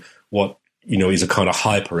to what, is a kind of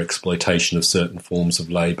hyper-exploitation of certain forms of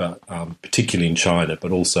labour, particularly in China,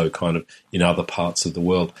 but also kind of in other parts of the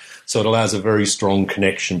world. So it allows a very strong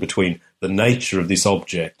connection between the nature of this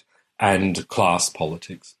object and class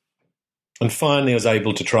politics. And finally, I was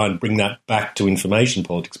able to try and bring that back to information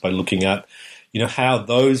politics by looking at, how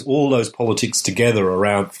all those politics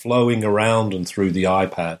together flowing around and through the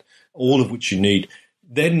iPad, all of which we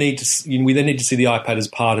then need to see the iPad as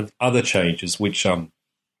part of other changes, which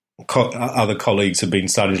other colleagues have been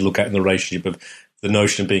starting to look at in the relationship of the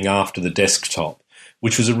notion of being after the desktop.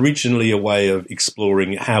 which was originally a way of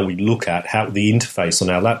exploring how we look at how the interface on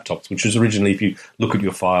our laptops, which was originally, if you look at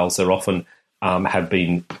your files, they're often have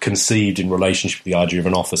been conceived in relationship with the idea of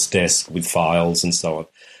an office desk with files and so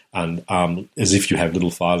on, and as if you have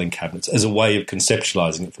little filing cabinets, as a way of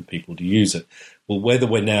conceptualizing it for people to use it. Well, whether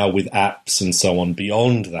we're now with apps and so on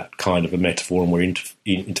beyond that kind of a metaphor, and we're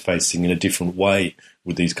interfacing in a different way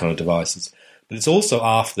with these kind of devices, but it's also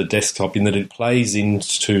after the desktop in that it plays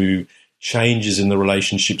into changes in the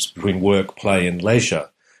relationships between work, play, and leisure,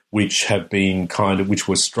 which have been which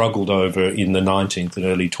were struggled over in the 19th and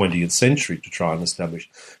early 20th century to try and establish,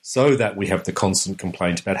 so that we have the constant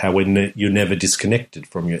complaint about how you're never disconnected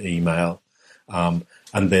from your email.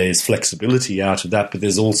 And there's flexibility out of that, but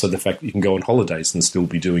there's also the fact that you can go on holidays and still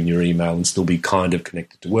be doing your email and still be kind of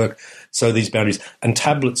connected to work. So these boundaries, and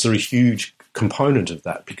tablets are a huge component of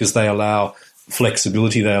that because they allow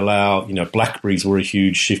flexibility. They allow, BlackBerries were a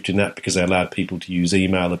huge shift in that because they allowed people to use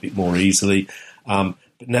email a bit more easily. But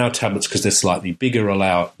now tablets, because they're slightly bigger,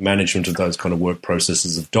 allow management of those kind of work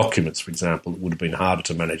processes of documents, for example, that would have been harder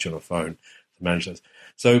to manage on a phone, to manage those.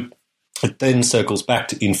 So it then circles back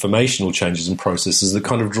to informational changes and processes that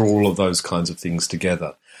kind of draw all of those kinds of things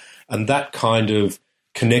together. And that kind of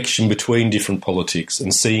connection between different politics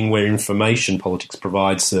and seeing where information politics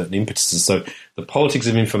provides certain impetuses. So the politics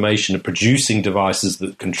of information are producing devices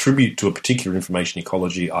that contribute to a particular information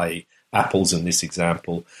ecology, i.e. Apple's in this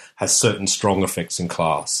example, has certain strong effects in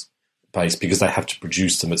class base because they have to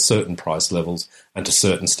produce them at certain price levels and to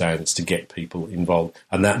certain standards to get people involved.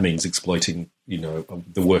 And that means exploiting,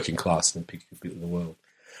 the working class in a particular bit of the world.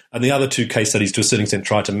 And the other two case studies, to a certain extent,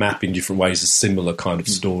 try to map in different ways a similar kind of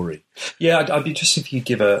story. Yeah, I'd be interested if you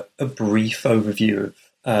give a brief overview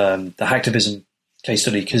of the hacktivism case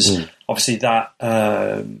study, because obviously that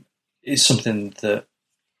is something that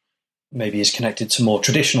maybe is connected to more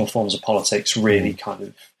traditional forms of politics, really kind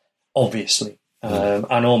of obviously,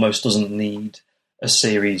 and almost doesn't need a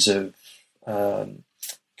series of kind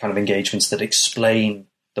of engagements that explain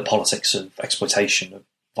the politics of exploitation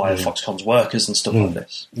via Foxconn's workers and stuff like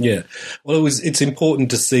this. Yeah. Well, it's important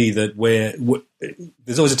to see that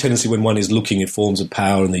there's always a tendency when one is looking at forms of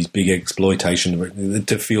power and these big exploitation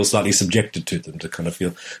to feel slightly subjected to them, to kind of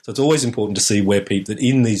feel. So it's always important to see where that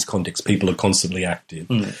in these contexts people are constantly active.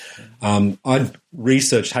 I'd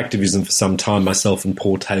researched hacktivism for some time myself, and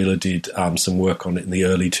Paul Taylor did some work on it in the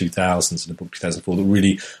early 2000s in a book 2004 that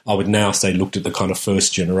really, I would now say, looked at the kind of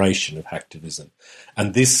first generation of hacktivism.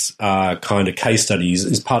 And this kind of case study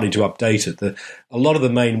is partly to update it. A lot of the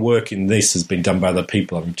main work in this has been done by other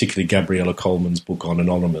people, particularly Gabriella Coleman's book on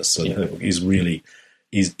Anonymous is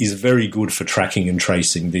very good for tracking and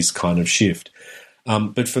tracing this kind of shift.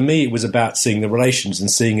 But for me, it was about seeing the relations and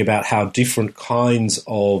seeing about how different kinds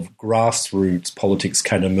of grassroots politics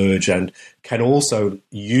can emerge and can also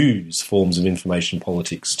use forms of information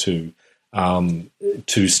politics to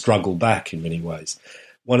struggle back in many ways.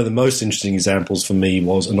 One of the most interesting examples for me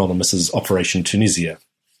was Anonymous's Operation Tunisia,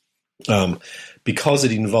 because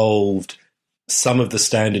it involved some of the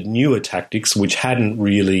standard newer tactics which hadn't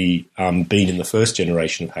really been in the first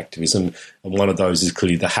generation of hacktivism, and one of those is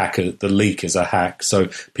clearly the leak as a hack. So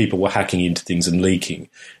people were hacking into things and leaking.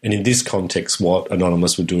 And in this context, what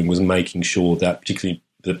Anonymous were doing was making sure that particularly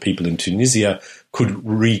the people in Tunisia could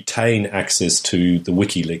retain access to the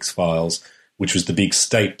WikiLeaks files, which was the big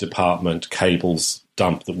State Department cables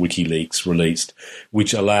dump that WikiLeaks released,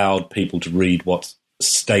 which allowed people to read what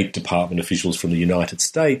State Department officials from the United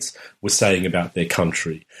States were saying about their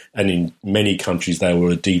country. And in many countries, they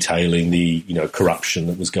were detailing the corruption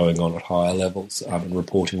that was going on at higher levels and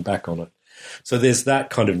reporting back on it. So there's that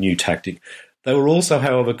kind of new tactic. They were also,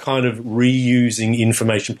 however, kind of reusing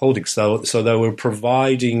information politics. So they were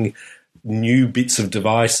providing new bits of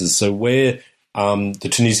devices. So where the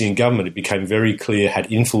Tunisian government, it became very clear, had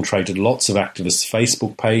infiltrated lots of activists'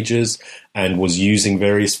 Facebook pages and was using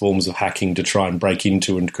various forms of hacking to try and break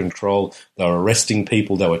into and control. They were arresting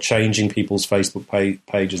people. They were changing people's Facebook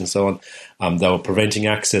pages and so on. They were preventing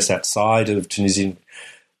access outside of Tunisian.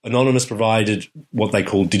 Anonymous provided what they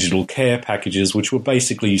called digital care packages, which were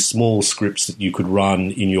basically small scripts that you could run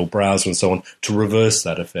in your browser and so on to reverse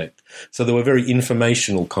that effect. So there were very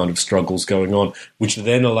informational kind of struggles going on, which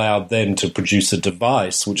then allowed them to produce a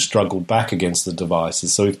device which struggled back against the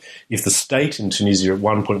devices. So if the state in Tunisia at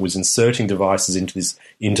one point was inserting devices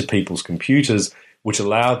into people's computers, which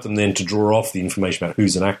allowed them then to draw off the information about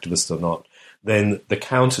who's an activist or not, then the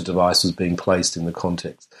counter device was being placed in the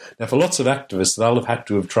context. Now, for lots of activists, they'll have had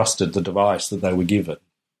to have trusted the device that they were given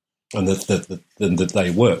and that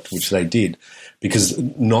they worked, which they did, because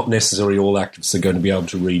not necessarily all activists are going to be able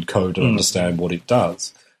to read code and understand what it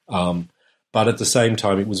does. But at the same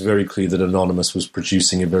time, it was very clear that Anonymous was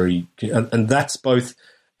producing and that's both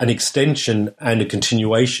an extension and a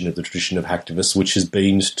continuation of the tradition of hacktivists, which has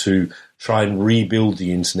been to try and rebuild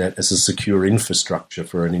the internet as a secure infrastructure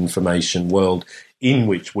for an information world in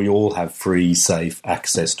which we all have free, safe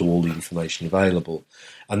access to all the information available.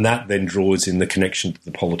 And that then draws in the connection to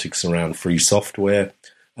the politics around free software,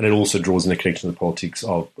 and it also draws in the connection to the politics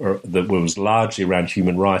that was largely around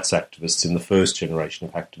human rights activists in the first generation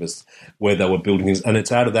of hacktivists, where they were building things. And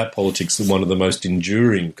it's out of that politics that one of the most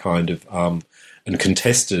enduring kind of and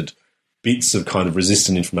contested bits of kind of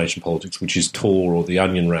resistant information politics, which is Tor or the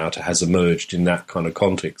Onion router, has emerged in that kind of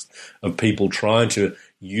context of people trying to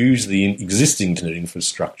use the existing internet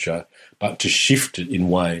infrastructure, but to shift it in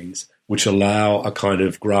ways which allow a kind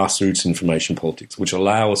of grassroots information politics, which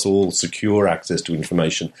allow us all secure access to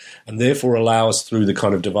information, and therefore allow us through the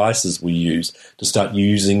kind of devices we use to start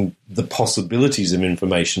using the possibilities of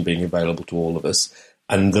information being available to all of us,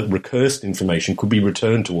 and that recursed information could be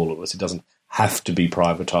returned to all of us. It doesn't have to be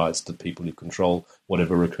privatized to people who control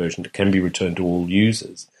whatever recursion. It can be returned to all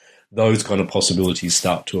users. Those kind of possibilities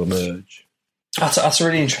start to emerge. That's a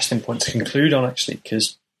really interesting point to conclude on, actually,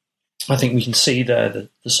 because I think we can see there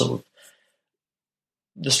the sort of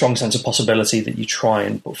the strong sense of possibility that you try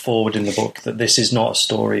and put forward in the book, that this is not a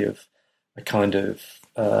story of a kind of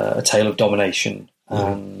a tale of domination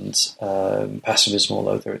and pessimism,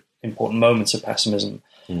 although there are important moments of pessimism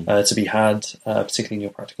to be had, particularly in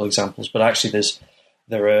your practical examples. But actually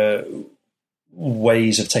there are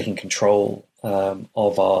ways of taking control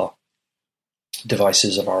of our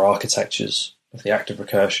devices, of our architectures, of the act of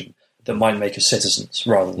recursion that might make us citizens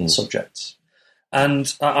rather than subjects.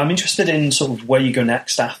 And I'm interested in sort of where you go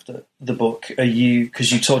next after the book.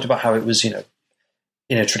 Because you talked about how it was, in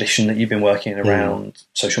a tradition that you've been working around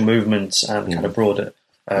social movements and kind of broader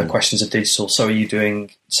questions of digital. So are you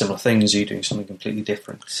doing similar things? Are you doing something completely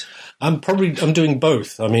different? I'm doing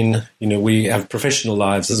both. I mean, we have professional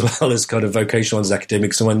lives as well as kind of vocational ones as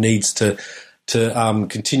academics, and one needs to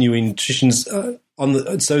continue in traditions.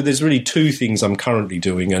 So there's really two things I'm currently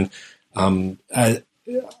doing, and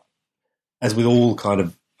as with all kind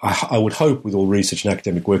of, I would hope with all research and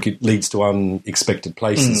academic work, it leads to unexpected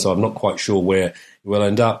places. So I'm not quite sure where it will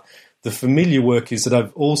end up. The familiar work is that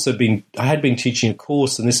I had been teaching a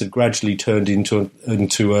course, and this had gradually turned into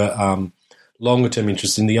a longer term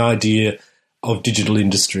interest in the idea of digital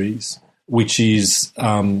industries, which is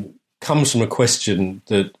comes from a question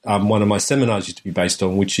that one of my seminars used to be based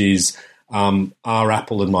on, which is, are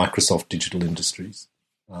Apple and Microsoft digital industries?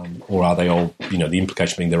 Or are they all, the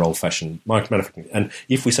implication being they're old-fashioned manufacturing. And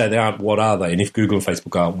if we say they aren't, what are they? And if Google and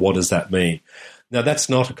Facebook are, what does that mean? Now, that's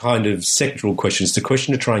not a kind of sectoral question. It's a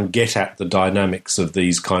question to try and get at the dynamics of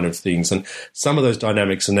these kind of things. And some of those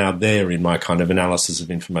dynamics are now there in my kind of analysis of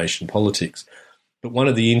information politics. But one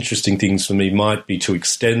of the interesting things for me might be to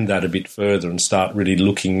extend that a bit further and start really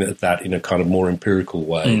looking at that in a kind of more empirical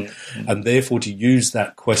way. And therefore to use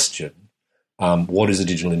that question, what is a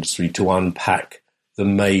digital industry, to unpack the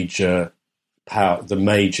major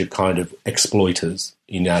kind of exploiters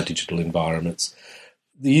in our digital environments.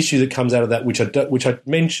 The issue that comes out of that, which I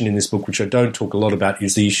mention in this book, which I don't talk a lot about,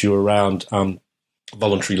 is the issue around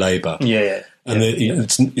voluntary labour.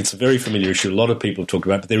 It's a very familiar issue. A lot of people talk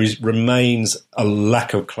about, but there remains a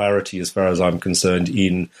lack of clarity, as far as I'm concerned,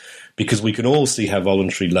 because we can all see how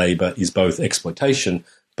voluntary labour is both exploitation.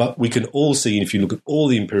 But we can all see, and if you look at all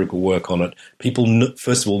the empirical work on it, people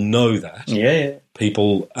first of all know that.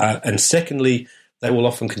 People, and secondly, they will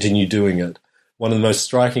often continue doing it. One of the most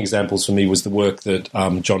striking examples for me was the work that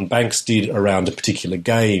John Banks did around a particular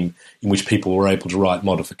game in which people were able to write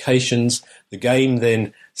modifications. The game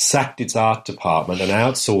then sacked its art department and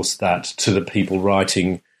outsourced that to the people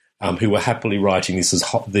writing, who were happily writing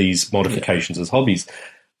these modifications as hobbies.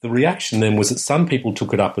 The reaction then was that some people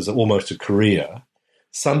took it up as almost a career.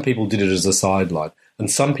 Some people did it as a sideline,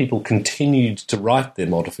 and some people continued to write their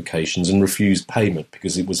modifications and refused payment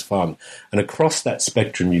because it was fun. And across that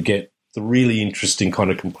spectrum, you get the really interesting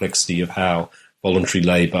kind of complexity of how voluntary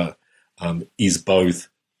labour is both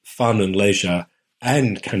fun and leisure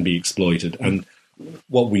and can be exploited, and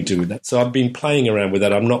what we do with that. So I've been playing around with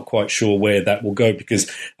that. I'm not quite sure where that will go,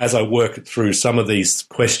 because as I work it through, some of these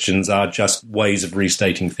questions are just ways of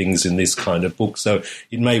restating things in this kind of book. So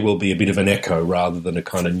it may well be a bit of an echo rather than a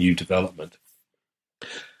kind of new development.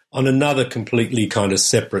 On another completely kind of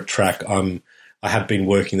separate track, I have been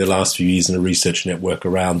working the last few years in a research network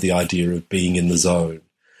around the idea of being in the zone.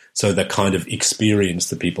 So the kind of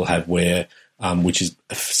experience that people have where which is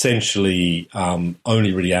essentially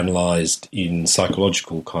only really analysed in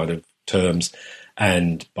psychological kind of terms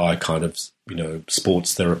and by kind of,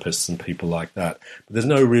 sports therapists and people like that. But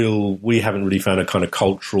we haven't really found a kind of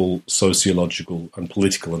cultural, sociological and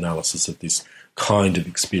political analysis of this kind of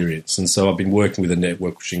experience. And so I've been working with a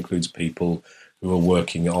network which includes people who are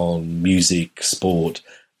working on music, sport,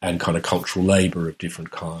 and kind of cultural labour of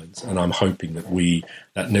different kinds. And I'm hoping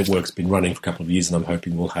that network's been running for a couple of years, and I'm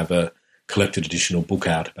hoping we'll have a collected edition book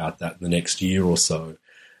out about that in the next year or so.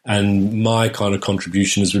 And my kind of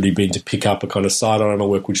contribution has really been to pick up a kind of sideline of my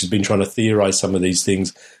work, which has been trying to theorise some of these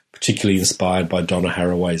things, particularly inspired by Donna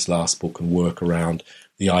Haraway's last book, and work around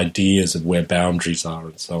the ideas of where boundaries are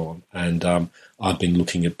and so on. And I've been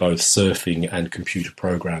looking at both surfing and computer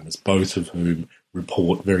programmers, both of whom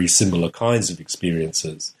report very similar kinds of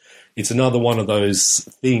experiences. It's another one of those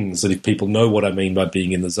things that if people know what I mean by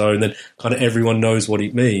being in the zone, then kind of everyone knows what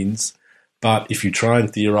it means. But if you try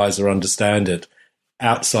and theorise or understand it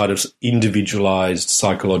outside of individualised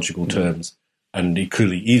psychological terms, and it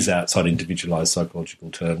clearly is outside individualised psychological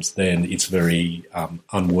terms, then it's very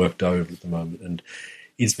unworked over at the moment. And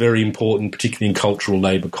it's very important, particularly in cultural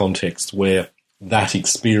labour contexts, where that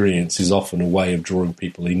experience is often a way of drawing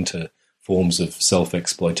people into forms of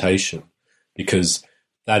self-exploitation, because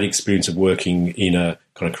that experience of working in a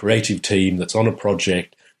kind of creative team that's on a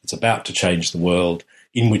project that's about to change the world,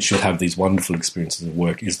 in which you'll have these wonderful experiences of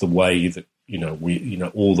work, is the way that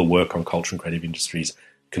all the work on culture and creative industries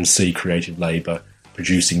can see creative labour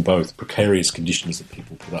producing both precarious conditions that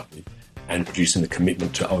people put up with and producing the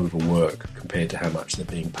commitment to overwork compared to how much they're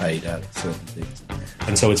being paid out of certain things.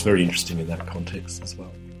 And so it's very interesting in that context as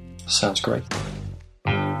well. Sounds great.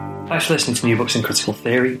 Thanks for listening to New Books in Critical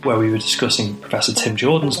Theory, where we were discussing Professor Tim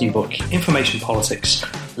Jordan's new book, Information Politics,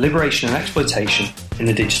 Liberation and Exploitation in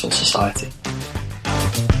the Digital Society.